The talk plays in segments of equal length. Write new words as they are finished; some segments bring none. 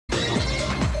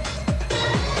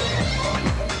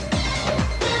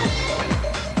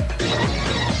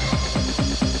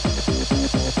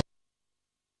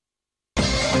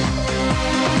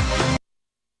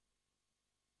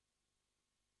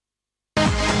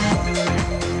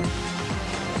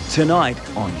Tonight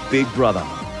on Big Brother,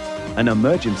 an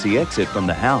emergency exit from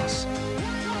the house.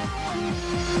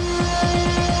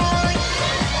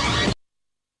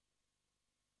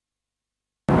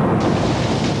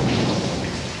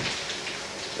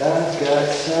 I've got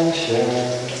sunshine,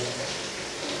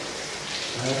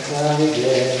 a cloudy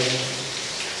day,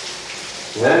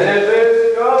 and if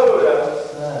it's cold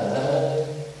outside,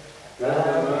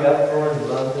 I've got for a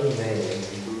month of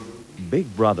May. Big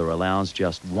Brother allows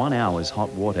just 1 hour's hot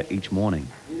water each morning.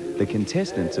 The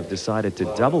contestants have decided to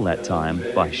double that time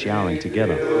by showering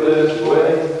together. This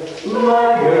way,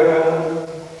 my girl,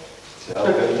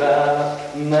 talk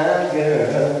about my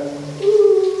girl.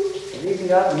 You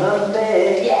got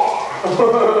Monday.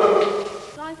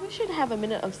 Guys, we should have a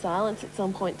minute of silence at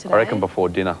some point today. I reckon before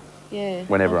dinner. Yeah.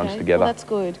 When everyone's together. Well, that's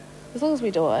good. As long as we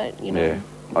do it, you know. Yeah,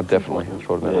 I definitely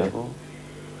thought about that.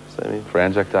 Same here. For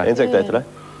Anzac Day. Anzac Day today.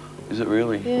 Is it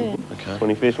really? Yeah. Okay.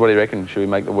 25th. What do you reckon? Should we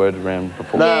make the word around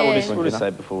before? No, Yeah. we'll just say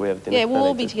before we have dinner. Yeah, we'll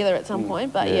all be together at some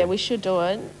point, but yeah, we should do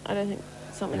it. I don't think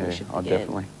it's something we Yeah, should I forget.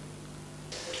 definitely.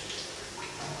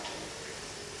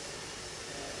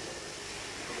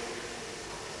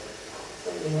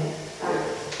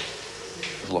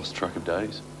 I've lost track of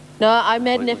days. No, I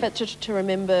made an effort to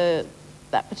remember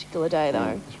that particular day,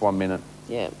 though. Just 1 minute.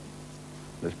 Yeah.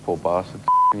 This poor bastard,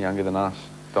 younger than us,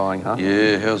 dying, huh?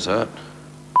 Yeah, how's that?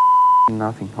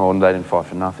 Nothing. Oh, they didn't fight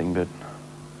for nothing, but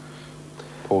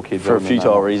poor kid. For a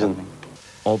futile reason.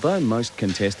 Although most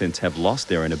contestants have lost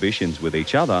their inhibitions with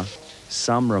each other,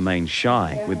 some remain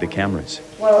shy with the cameras.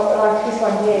 Well, like this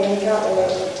one here, you can't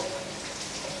really.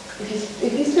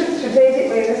 If you stood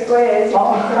strategically in the squares,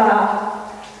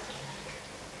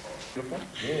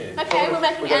 Okay, we're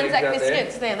making Anzac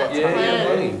biscuits there, that's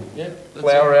fine.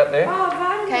 Flour out there.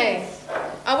 Okay.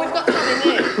 Oh, we've got some in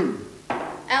there.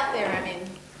 Out there, I mean.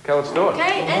 Okay, let's do it.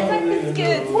 Okay, Anzac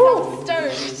biscuits,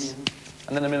 stoked.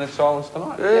 And then a minute of silence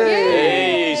tonight.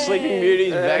 Hey, Sleeping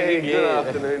Beauty's back again. Good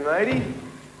afternoon, matey.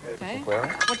 Okay. Flour.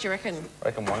 What do you reckon? I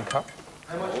reckon 1 cup.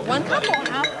 1 cup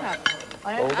or half cup?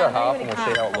 Well, we'll go half and we'll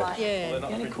see how it looks. Yeah. You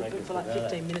only cook them for like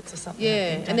 15 minutes or something.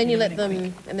 Yeah, and then you let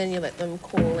them,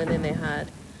 cool, and then they're hard.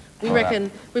 We reckon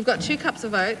we've got 2 cups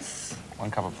of oats, 1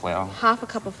 cup of flour. half a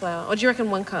cup of flour. Or do you reckon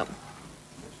 1 cup?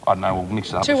 I don't know, we'll mix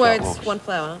it up. 2 and see how it oats, looks. 1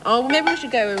 flour. Oh, maybe we should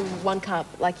go 1 cup,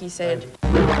 like you said.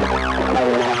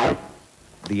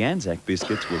 The Anzac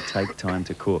biscuits will take time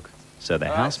to cook, so the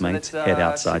housemates head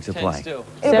outside to play. Seven.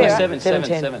 I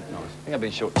think I've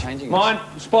been shortchanging. Mine,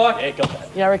 Spike. Yeah, got that.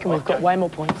 Yeah, I reckon we've got way more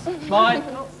points. Mine.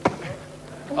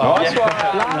 Nice one.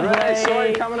 Right,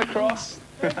 sorry, coming across.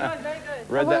 Read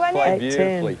that play 8-10.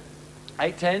 beautifully.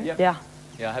 8-10? Yeah.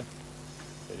 Yeah, I have.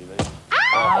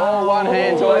 Oh, one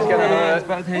hand's always going to hurt.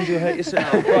 Both hands, you'll hurt yourself.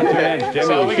 So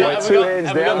have we got 2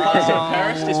 hands down.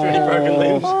 Paris just really broken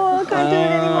limbs. I can't do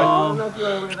it anymore.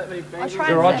 I'll try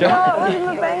and Roger. it wasn't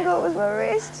my bangle, it was my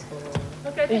wrist.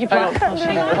 You can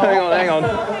Hang on. You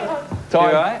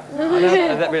Time. alright?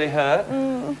 Did that really hurt? Go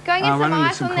and get some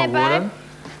ice on there, babe.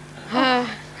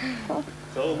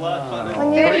 It's all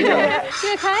fun. You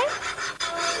okay?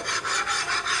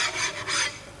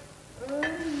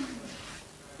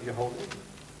 You hold it.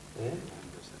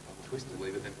 Twist it,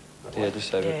 leave it then. Yeah, just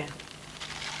save Yeah. it.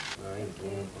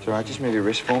 It's alright, just move your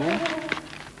wrist for me.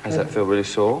 Does that feel really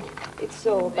sore? It's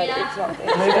sore, but it's not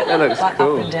there. Move it That looks like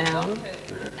cool. up and down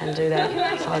and do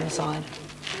that side and side.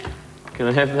 Can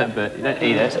I have that bit? You don't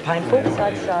eat Is it. it painful?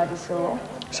 Side to side is sore.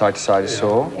 Side to side is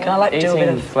sore. Can I like do a bit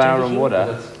Eating of flour and doohickey?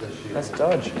 water. That's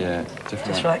dodge. Yeah, Just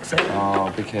definitely. relax it.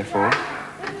 Oh, be careful.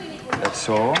 That's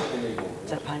sore. Is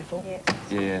that painful?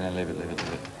 Yeah, no, leave it.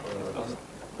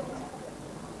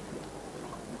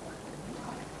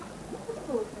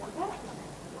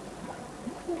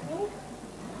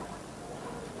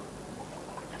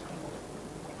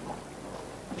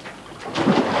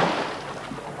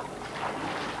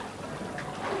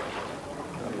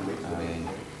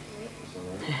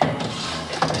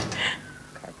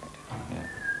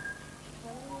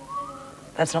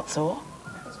 That's not sore?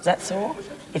 Is that sore?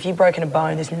 If you've broken a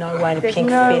bone, there's no way in a There's pink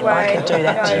no fit I way. could do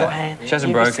that to No. your hand. She hasn't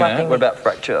You'd be broken slapping it. What me. about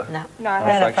fracture? No.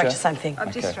 No, Fracture, same thing.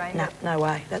 I've just strained No, it. no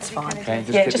way. That's fine. Okay, just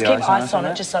Yeah, keep just the keep ice ice on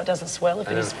on it, it just so it doesn't swell if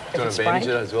it's bandage it sprained.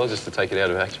 as well, just to take it out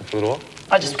of action for a little while.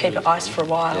 I just keep it ice for a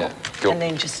while Yeah, cool. and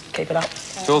then just keep it up.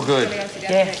 It's all good.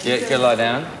 Yeah. Yeah, go lie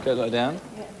down. Go lie down.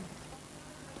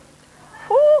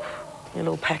 Woo. Your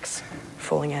little pack's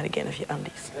falling out again of your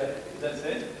undies.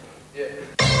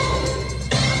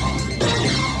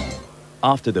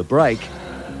 After the break,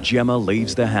 Gemma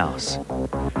leaves the house.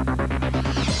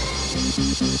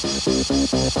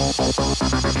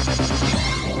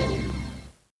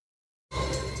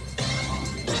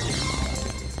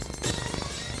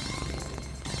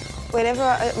 whenever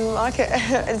I'm like it,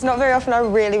 it's not very often I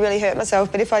really, really hurt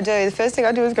myself, but if I do, the first thing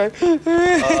I do is go,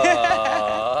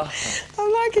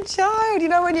 I'm like a child, you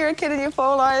know, when you're a kid and you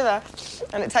fall over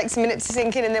and it takes a minute to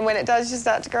sink in and then when it does, you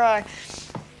start to cry.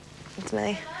 It's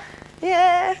me.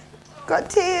 Yeah, got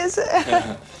tears.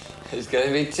 There's going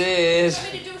to be tears.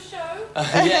 Want me to do a show?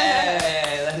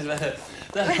 Yeah,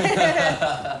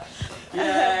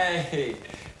 Yay!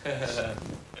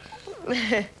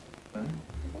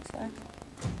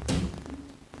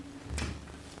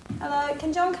 Hello,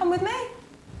 can John come with me?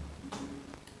 Do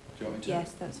you want me to?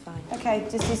 Yes, that's fine. Okay,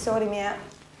 just he's sorting me out.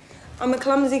 I'm a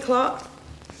clumsy clot.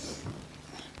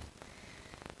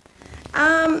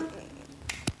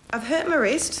 I've hurt my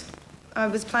wrist. I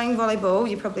was playing volleyball,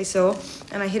 you probably saw,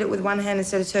 and I hit it with one hand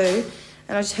instead of two,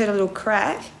 and I just heard a little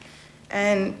crack,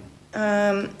 and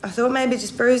I thought maybe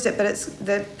just bruised it, but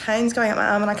the pain's going up my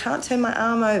arm, and I can't turn my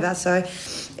arm over, so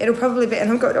it'll probably be,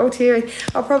 and I've got all teary,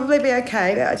 I'll probably be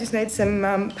okay, but I just need some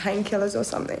painkillers or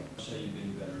something.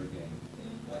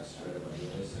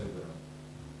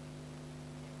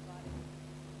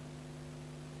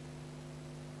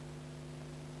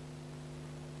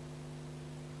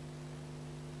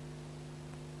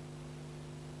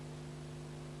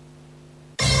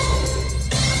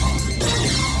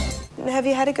 Have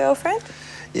you had a girlfriend?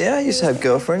 Yeah, I used to have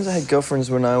girlfriends. I had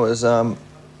girlfriends when I was, until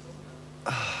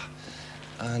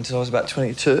I was about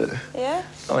 22. Yeah?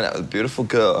 I went out with a beautiful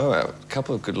girl. I went out with a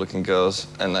couple of good-looking girls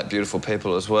and, like, beautiful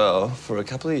people as well for a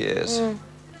couple of years.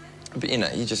 But, you know,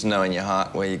 you just know in your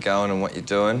heart where you're going and what you're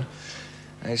doing.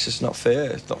 And it's just not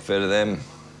fair. It's not fair to them.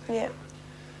 Yeah.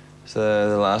 So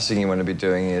the last thing you want to be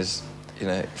doing is, you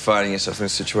know, finding yourself in a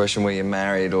situation where you're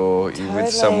married or you're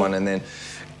with someone and then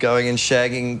going and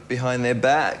shagging behind their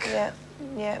back. Yeah,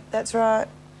 yeah, that's right.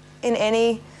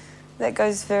 That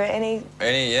goes for any,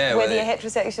 yeah, whether you're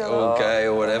heterosexual or gay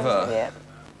or whatever. Yeah.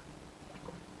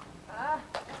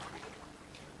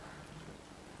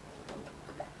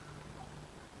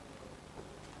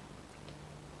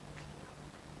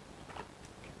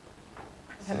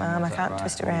 My arm, I can't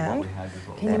twist around.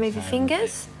 Can you move your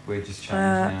fingers? We're just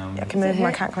I can move them,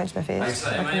 I can't clench my fist.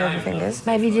 I can move my fingers.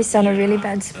 Maybe you've just done a really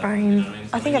bad sprain.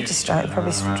 I think I've just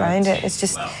probably strained it. It's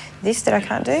just this that I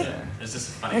can't do.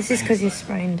 It's just because you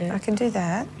sprained it. I can do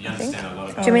that, I think. Do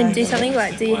you want me to do something,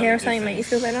 like do your hair or something, make you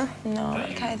feel better? No,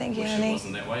 okay, thank you, honey.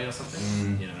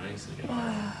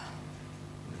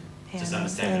 Yeah, I'm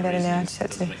feeling better now. I just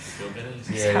had to...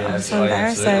 I'm so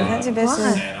embarrassed, though. That's your best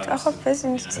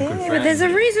one. But there's a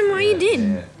reason why you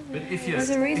did. There's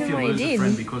a reason why you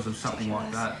did. Because of something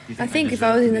like that, I think if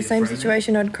I was in the same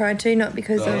situation, I'd cry too, not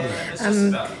because of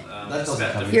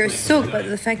you're a sook, but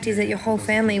the fact is that your whole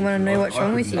family want to know what's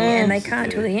wrong with you, and they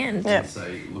can't till the end. Yeah.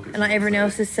 And like everyone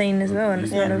else is seen as well, and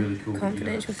it's not a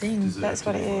confidential thing. That's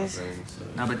what it is.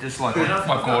 No, but just like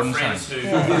Gordon saying.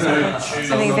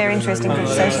 Something very interesting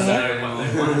conversation here.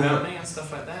 And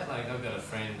stuff like that. Like I've got a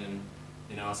friend, and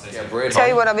you know, I say. Tell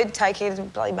you what, I've been taking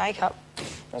bloody makeup.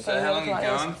 So how long are you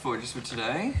going for? Just for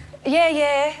today?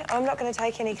 Yeah. I'm not going to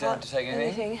take any. Don't have to take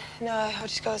anything? No, I'll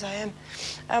just go as I am.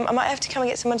 I might have to come and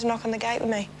get someone to knock on the gate with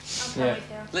me. Yeah.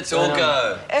 Let's all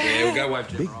go. Yeah, we'll go wave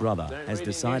to Big Brother has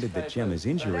decided that Gemma's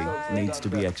injury needs to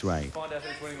be x-rayed.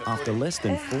 After less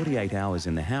than 48 hours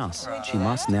in the house, she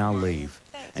must now leave,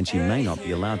 and she may not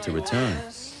be allowed to return.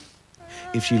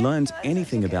 If she learns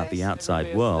anything about the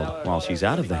outside world while she's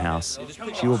out of the house,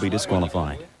 she will be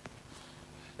disqualified.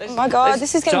 Oh my God,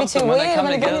 this is going to be too weird. I'm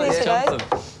going to do this today.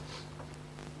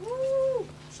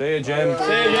 See you, Jem. See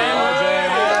you, Jem.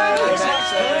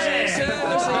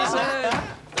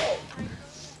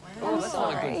 That's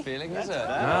not a good feeling, is it?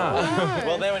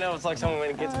 Well, then we know it's like someone when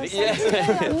it gets big.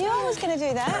 I knew I was going to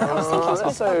do that. I was thinking to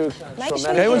myself, make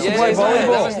sure They want to play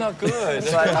volleyball. That's not good.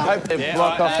 I hope they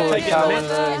block off all the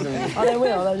calendars. Oh, they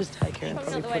will. They'll just take her and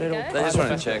probably put it all. They just want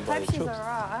to check. Hope she's all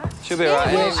right. She'll be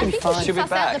alright. She'll be fine. She'll be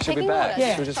back. She'll be back.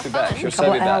 Yeah. She'll just be back. She'll Couple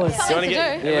so be back. hours. You want to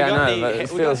get? Yeah, I know, but it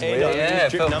feels weird. Yeah,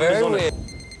 it felt very weird.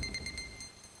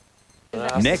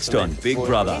 Next on Big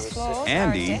Brother,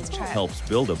 Andy helps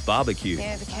build a barbecue.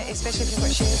 Yeah, especially if you've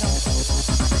got shoes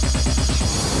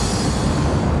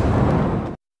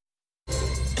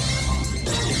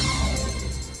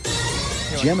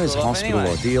on. Gemma's hospital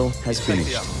ordeal has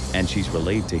finished, and she's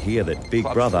relieved to hear that Big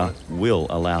Brother will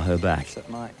allow her back.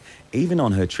 Even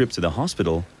on her trip to the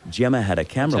hospital, Gemma had a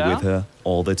camera with her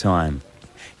all the time.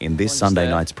 In this Sunday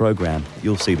night's program,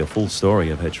 you'll see the full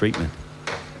story of her treatment.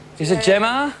 Is it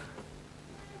Gemma?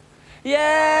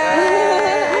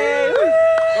 Yeah!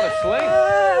 Got a sling.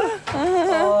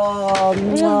 Oh,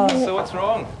 no. So what's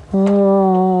wrong?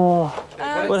 Oh.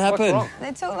 What happened?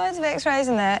 They took loads of x-rays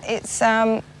and that. It's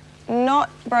not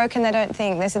broken, they don't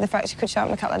think. They said the fracture could show up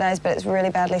in a couple of days, but it's really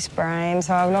badly sprained,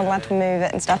 so I'm not allowed to move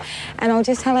it and stuff. And I'll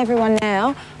just tell everyone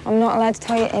now, I'm not allowed to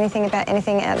tell you anything about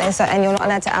anything out there, so, and you're not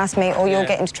allowed to ask me or you'll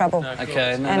get into trouble.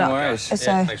 Okay, no worries. So,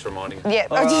 Thanks for reminding me. Yeah,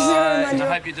 I just remind you.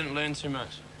 I hope you didn't learn too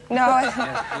much. No,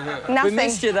 nothing. We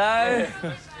missed you, though.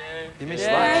 You missed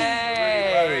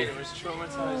It was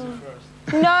traumatising for us.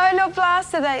 No, not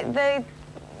plaster. They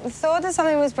thought that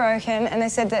something was broken, and they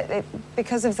said that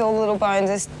because of all the little bones,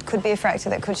 this could be a fracture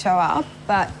that could show up,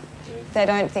 but they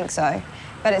don't think so.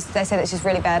 But they said it's just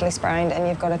really badly sprained, and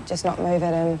you've got to just not move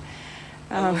it. And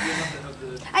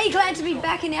Are you glad to be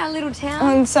back in our little town?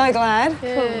 I'm so glad.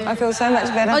 Yeah. I feel so much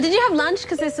better. Oh, did you have lunch?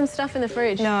 Because there's some stuff in the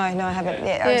fridge. No, I haven't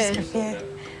yet. Yeah.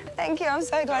 Thank you. I'm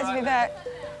so glad to be back.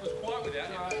 It was quiet without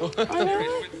you. I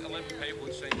know. With 11 people,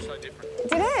 it seemed so different.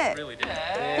 Did it? It really did.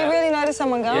 You really noticed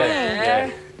someone going? Yeah.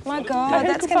 My God,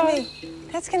 that's gonna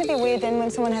be weird then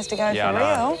when someone has to go for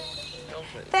real.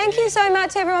 Thank you so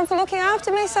much, everyone, for looking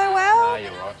after me so well.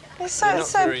 You're right. You're so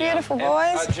beautiful,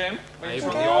 boys. Jem, when you've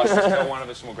got the ice, just tell one of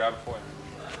us and we'll grab it for you.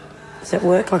 Does that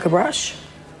work like a brush?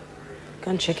 Go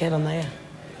and check out on there.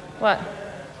 What?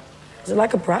 Is it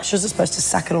like a brush or is it supposed to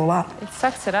suck it all up? It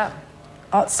sucks it up.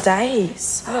 Oh, it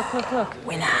stays. Look.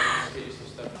 Winner.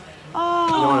 Oh,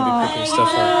 You don't want to be picking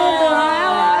stuff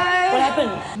up. What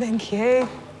happened? thank you.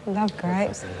 Love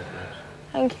grapes.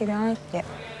 Thank you, darling. Yep.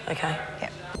 Okay.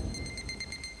 Yep.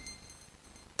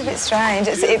 It's a bit strange.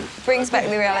 It brings back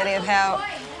the reality of how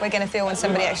we're going to feel when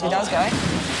somebody actually does go.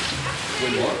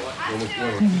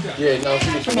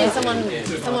 Yeah,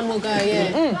 someone will go,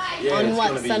 on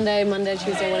what, Sunday, Monday,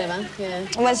 Tuesday, whatever, yeah.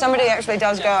 And when somebody actually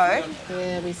does go,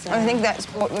 Yeah, we say. I think that's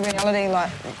what the reality,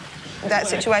 like, that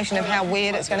situation of how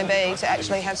weird it's going to be to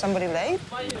actually have somebody leave.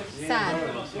 Sad.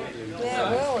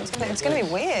 Yeah, it will. It's going to be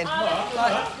weird.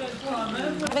 Like,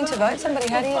 having to vote somebody,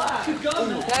 how do you...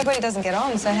 Nobody doesn't get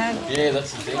on, so how... Yeah,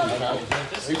 that's the thing.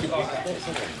 Who can pick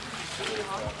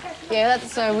Yeah,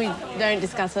 that's so we don't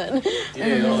discuss it.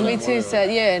 We too said,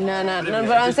 yeah, no.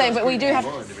 But I'm saying, but we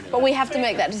have to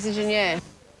make that decision, yeah.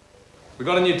 We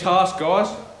got a new task, guys.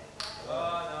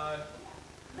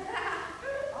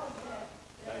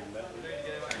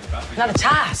 Another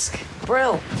task.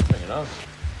 Brill.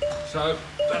 So,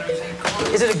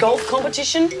 Is it a golf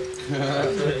competition?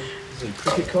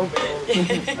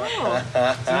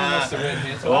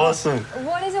 Awesome.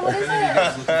 What is it?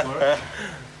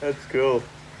 That's cool.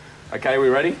 okay, we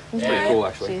ready? It's pretty cool,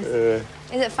 actually. Is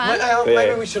it fun?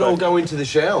 Maybe we should all go into the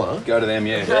shower. Go to them,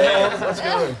 yeah. Let's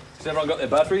go. Has everyone got their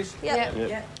batteries?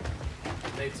 Yeah.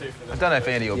 I don't know if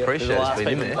Andy will appreciate it's been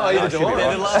in there. Oh, either do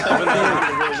I.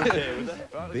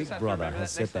 Big Brother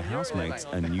has set the housemates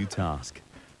a new task.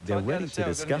 They're ready to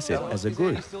discuss it as a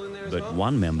group, but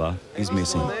one member is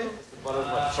missing.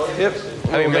 Yep.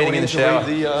 Having a meeting in the shower.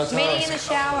 Meeting in the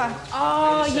shower.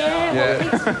 Oh, yeah. Well,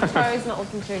 Pete's throw not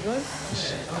looking too good.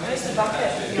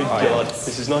 Good God,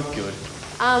 this is not good.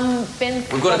 Ben.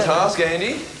 We've got a task,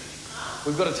 Andy.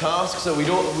 We've got a task, so we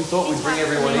thought we'd bring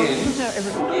everyone in.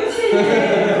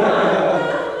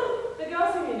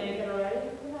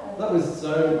 That was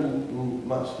so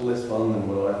much less fun than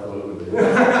what I thought it would be. It's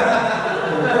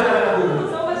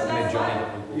almost nice. I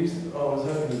was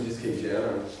hoping you'd just keep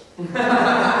showering.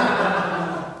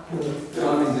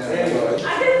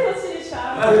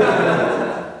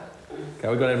 Okay,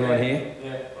 we got everyone here?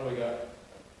 Yeah, what do we got?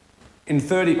 In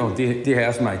 30, dear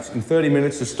housemates, in 30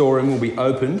 minutes the storeroom will be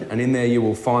opened and in there you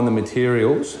will find the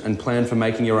materials and plan for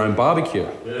making your own barbecue.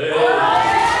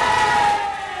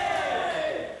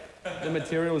 The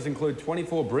materials include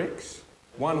 24 bricks,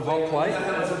 1 hot plate.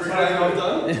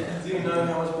 Do you know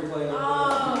how much bricklaying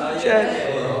I've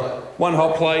done? 1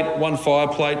 hot plate, 1 fire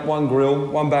plate, 1 grill,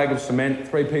 1 bag of cement,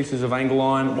 3 pieces of angle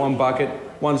iron, 1 bucket,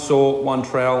 1 saw, 1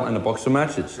 trowel and a box of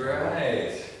matches.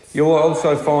 Great. You'll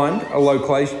also find a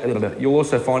location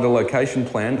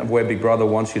plan of where Big Brother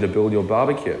wants you to build your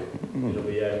barbecue. It'll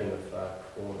be out in the far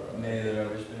corner. Near the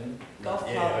rubbish bin?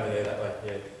 Yeah, over there, that way,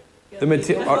 yeah.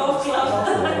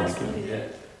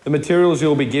 The materials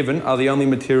you'll be given are the only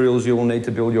materials you will need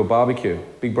to build your barbecue.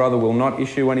 Big Brother will not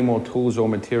issue any more tools or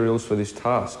materials for this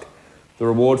task. The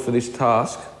reward for this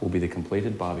task will be the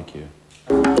completed barbecue.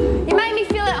 You made me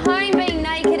feel at home being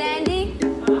naked, Andy.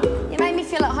 You made me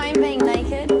feel at home being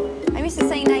naked. I'm used to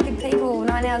seeing naked people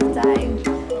 9 hours a day. I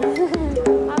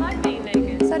like being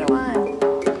naked. So do I.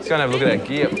 Let's go and have a look at that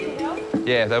gear.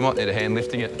 Yeah, they might need a hand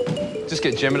lifting it. Just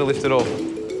get Gemma to lift it off.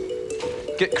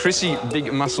 Get Chrissy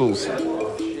big muscles. That's a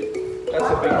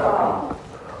big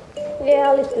fucking... Yeah,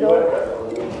 I'll lift it off.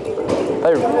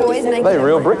 Are they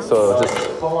real bricks or just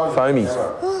foamies?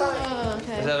 Oh,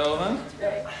 okay. Is that all of them?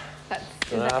 That's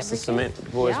Ask the cement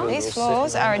boys. Yeah. whether These they'll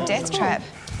floors sit. are a death trap.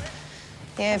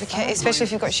 Yeah, because, especially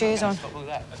if you've got shoes on.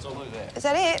 Is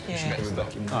that it? Yeah.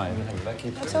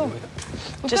 That's all.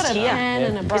 Just got a here. pan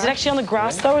and a Is it actually on the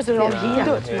grass though, or is it on We'll here?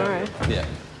 do it tomorrow. Yeah.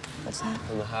 What's that?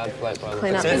 On the hard plate by the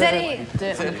Clean up. Is that it?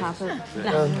 Dirt on the carpet. No,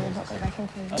 I've got the vacuum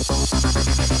cleaner. Doesn't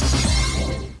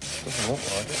look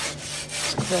like it.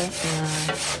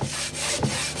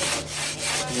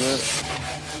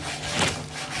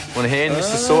 Want a hand,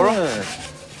 Mr. Sora?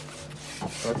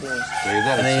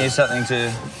 And then use something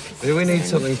to... Do we need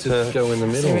something to go in the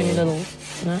middle? Is there any little...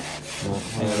 No?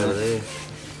 Over there.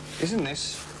 Isn't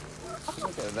this... Go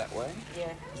that way?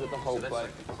 Yeah. Is it the whole plate?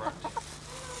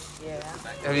 Yeah.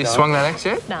 Have you swung that axe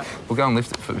yet? No. We'll go and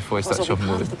lift it before you start chopping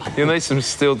wood. You'll need some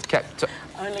steel cap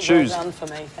Only shoes. well done for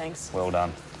me, thanks. Well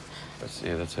done.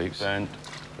 Yeah, that's heaps. Burned.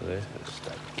 There.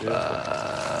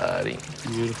 Buddy.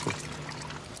 Beautiful.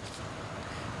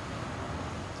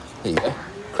 There you go.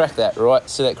 Crack that, right?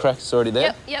 See that crack that's already there?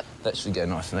 Yep, yep. That should go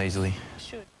nice and easily.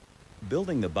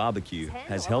 Building the barbecue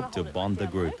has helped to bond the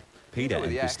group, Peter with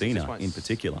and the axe, it Christina just won't in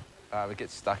particular. It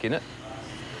gets stuck in it.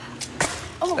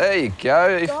 There you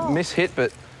go. Miss-hit,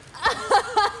 but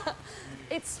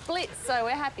It's split, so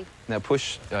we're happy. now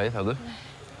push. Oh, yeah, that'll do.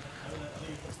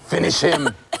 Finish him.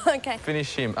 Okay.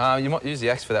 Finish him. You might use the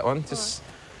axe for that one, just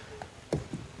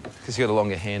because you've got a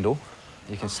longer handle.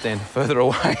 You can stand further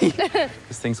away,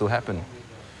 because things will happen.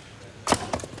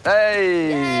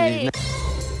 Hey! Yay.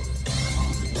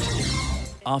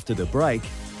 After the break,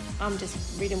 I'm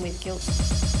just ridden with guilt.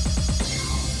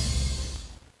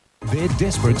 They're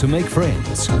desperate to make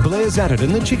friends. Blair's at it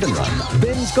in the chicken run.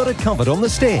 Ben's got it covered on the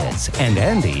stairs. And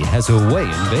Andy has her way in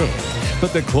bed.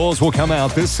 But the claws will come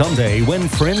out this Sunday when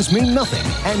friends mean nothing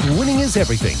and winning is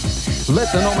everything.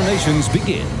 Let the nominations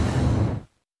begin.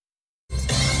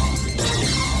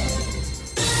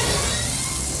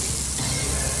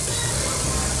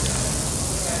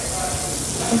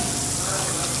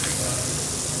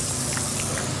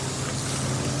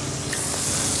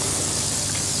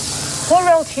 What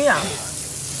else here?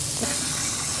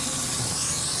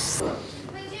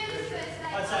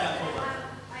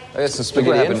 I got some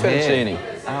spaghetti and fettuccine.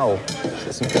 Ow.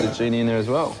 There's some fettuccine in there as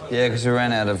well. Yeah, because we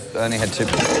ran out of... only had 2...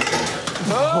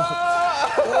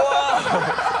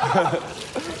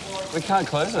 We can't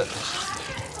close it.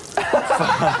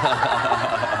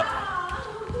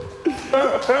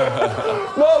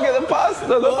 No, get the pasta,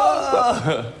 the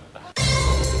pasta.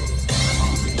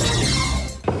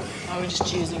 I was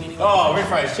just choosing anyway. Oh,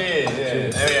 refresh. Cheers.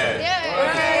 Yeah.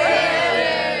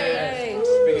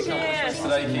 There we go.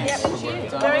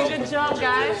 Very good job,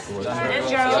 guys. And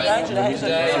Gerald.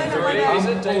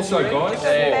 Also, guys,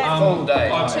 Full day.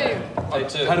 I've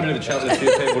had a bit of a chat with a few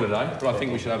people today, but I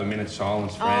think we should have a minute's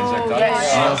silence for Anzac Day.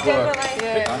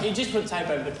 Yeah. You just put tape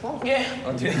over the clock. Yeah.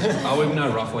 I did. Oh, we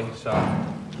know roughly, so we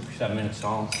should have a minute's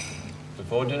silence.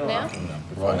 Before dinner or Now? after dinner?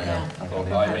 Right now.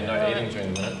 Okay. I mean, no eating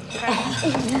during the minute.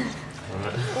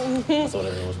 Alright. I thought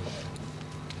everyone was...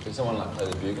 Can someone like play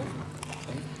the bugle?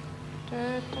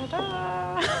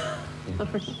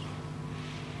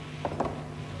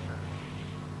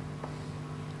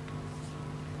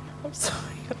 I'm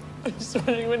sorry. I'm just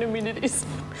wondering when a minute is.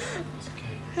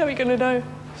 How are we going to know?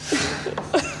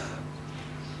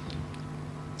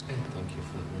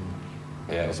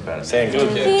 Yeah, it was about it. Sound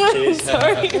good? Cheers.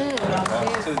 Sorry. To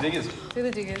the diggers. To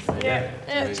the diggers. Yeah.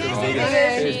 Cheers,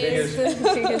 Cheers,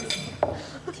 diggers.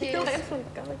 Cheers.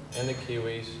 And the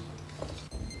Kiwis.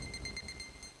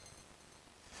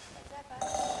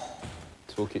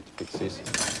 Toolkit to fix this.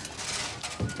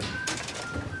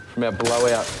 From our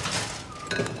blowout.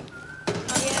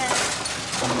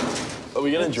 Are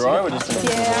we going to dry or just...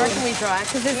 Yeah, I reckon we dry,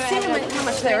 because there's still how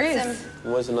much there is.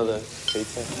 Where's another tea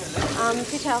towel?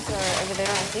 Tea towels are over there,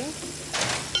 I think.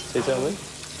 Tea towel then?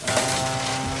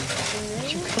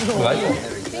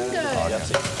 Bingo.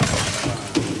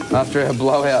 After our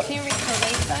blowout. Can you record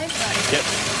these, babe? Yep.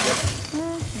 I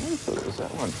thought it was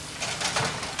that one.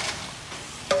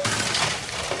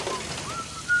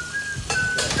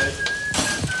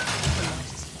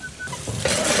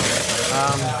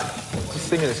 Just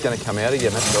thinking it's going to come out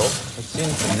again, that's all. It's in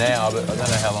for now, but I don't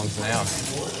know how long's now.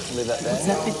 Leave that there. What's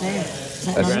that bit there?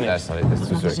 That's not it, that's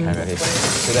just where it came out here.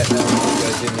 So that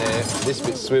goes in there, this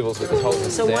bit swivels, it just holds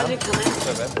it So down. why did it come out?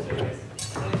 So bad.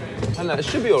 I don't know, it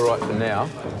should be all right for now.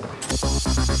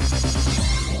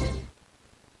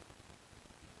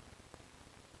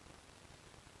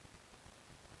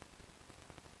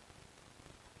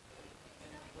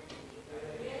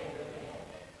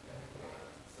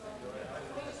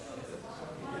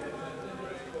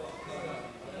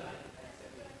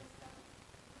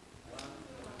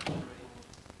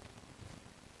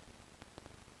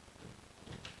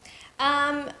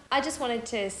 I just wanted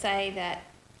to say that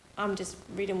I'm just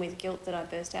ridden with guilt that I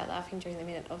burst out laughing during the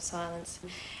minute of silence.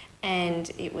 And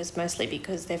it was mostly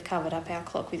because they've covered up our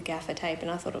clock with gaffer tape,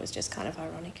 and I thought it was just kind of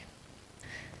ironic.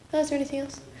 Oh, is there anything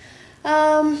else?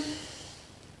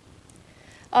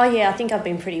 Oh yeah, I think I've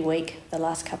been pretty weak the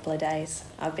last couple of days.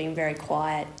 I've been very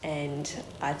quiet, and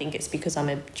I think it's because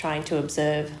I'm trying to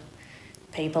observe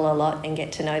people a lot and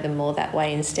get to know them more that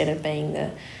way instead of being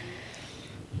the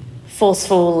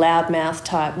forceful, loudmouth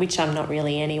type, which I'm not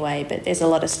really anyway, but there's a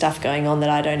lot of stuff going on that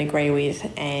I don't agree with,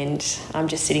 and I'm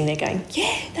just sitting there going,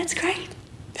 yeah, that's great.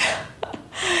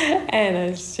 And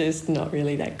it's just not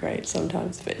really that great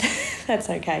sometimes, but that's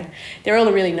okay. They're all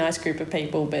a really nice group of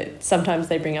people, but sometimes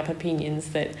they bring up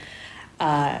opinions that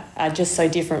are just so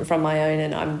different from my own,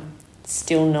 and I'm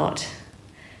still not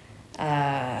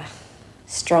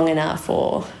strong enough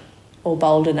or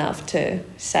bold enough to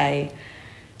say,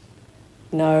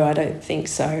 no, I don't think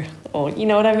so, or you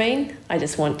know what I mean? I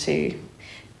just want to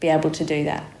be able to do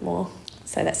that more.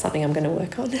 So that's something I'm going to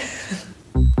work on.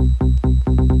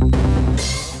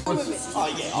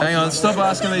 Hang on, stop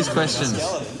asking these questions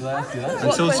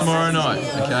until tomorrow night,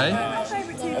 okay?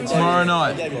 Tomorrow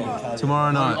night.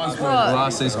 We'll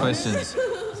ask these questions.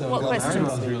 What questions?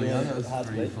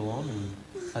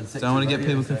 Don't want to get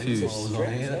people confused.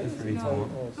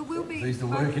 We used to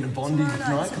work in a Bondi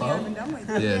nightclub.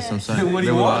 Yes, I'm saying.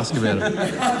 They will ask about it.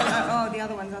 Oh, the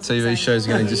other ones. TV shows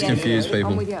are going to just confuse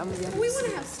people. We want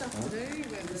to have stuff to do.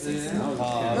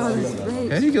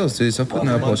 How do you girls do this? I've put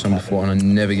nail polish on before and I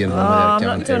never get it on without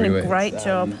going I'm not doing everywhere. a great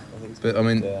job. But I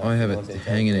mean, I have it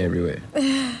hanging everywhere.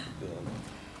 You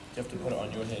have to put it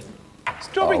on your head.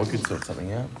 Strawberry. Oh, we could sort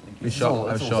something out. It's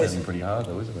shot. Pretty hard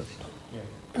though, isn't it?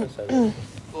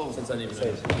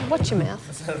 Watch your mouth.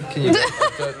 Can you?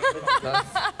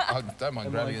 I don't mind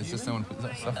grabbing it. It's just someone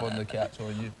put stuff on the couch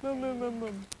or you.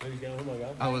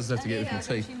 I always have to get it with my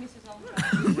teeth.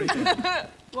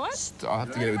 What? I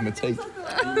have to get it with my teeth.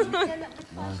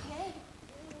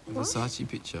 Versace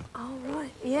picture. Oh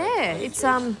right, yeah. It's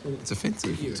It's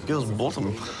offensive. It's girl's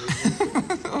bottom.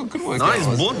 Oh, good work. Nice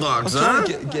buttocks, huh?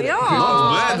 Get it. yeah.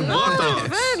 Bad buttocks.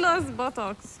 Very nice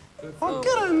buttocks. Oh,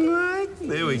 get him, mate.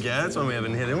 There we go. That's why we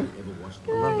haven't hit him. I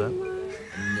love that.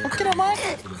 What can I make?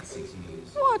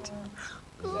 What?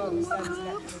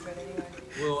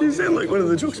 You sound like one of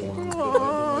the jokes. It's like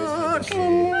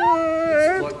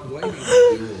the way you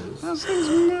do yours.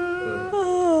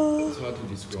 It's hard to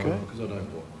describe because I don't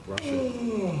brush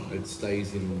it. It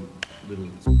stays in little...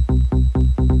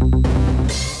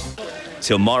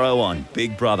 Tomorrow on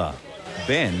Big Brother,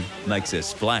 Ben makes a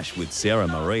splash with Sarah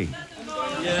Marie.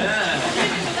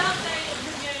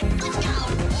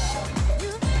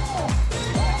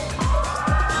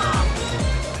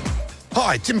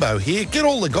 Hi, Timbo here. Get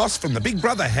all the goss from the Big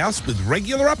Brother house with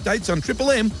regular updates on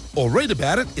Triple M or read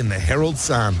about it in the Herald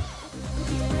Sun.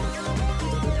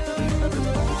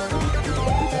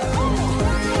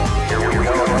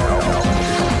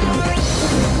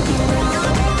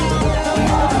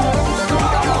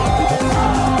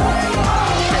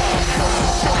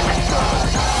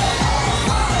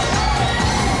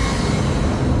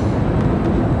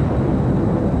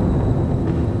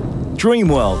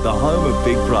 Dreamworld, the home of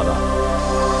Big Brother.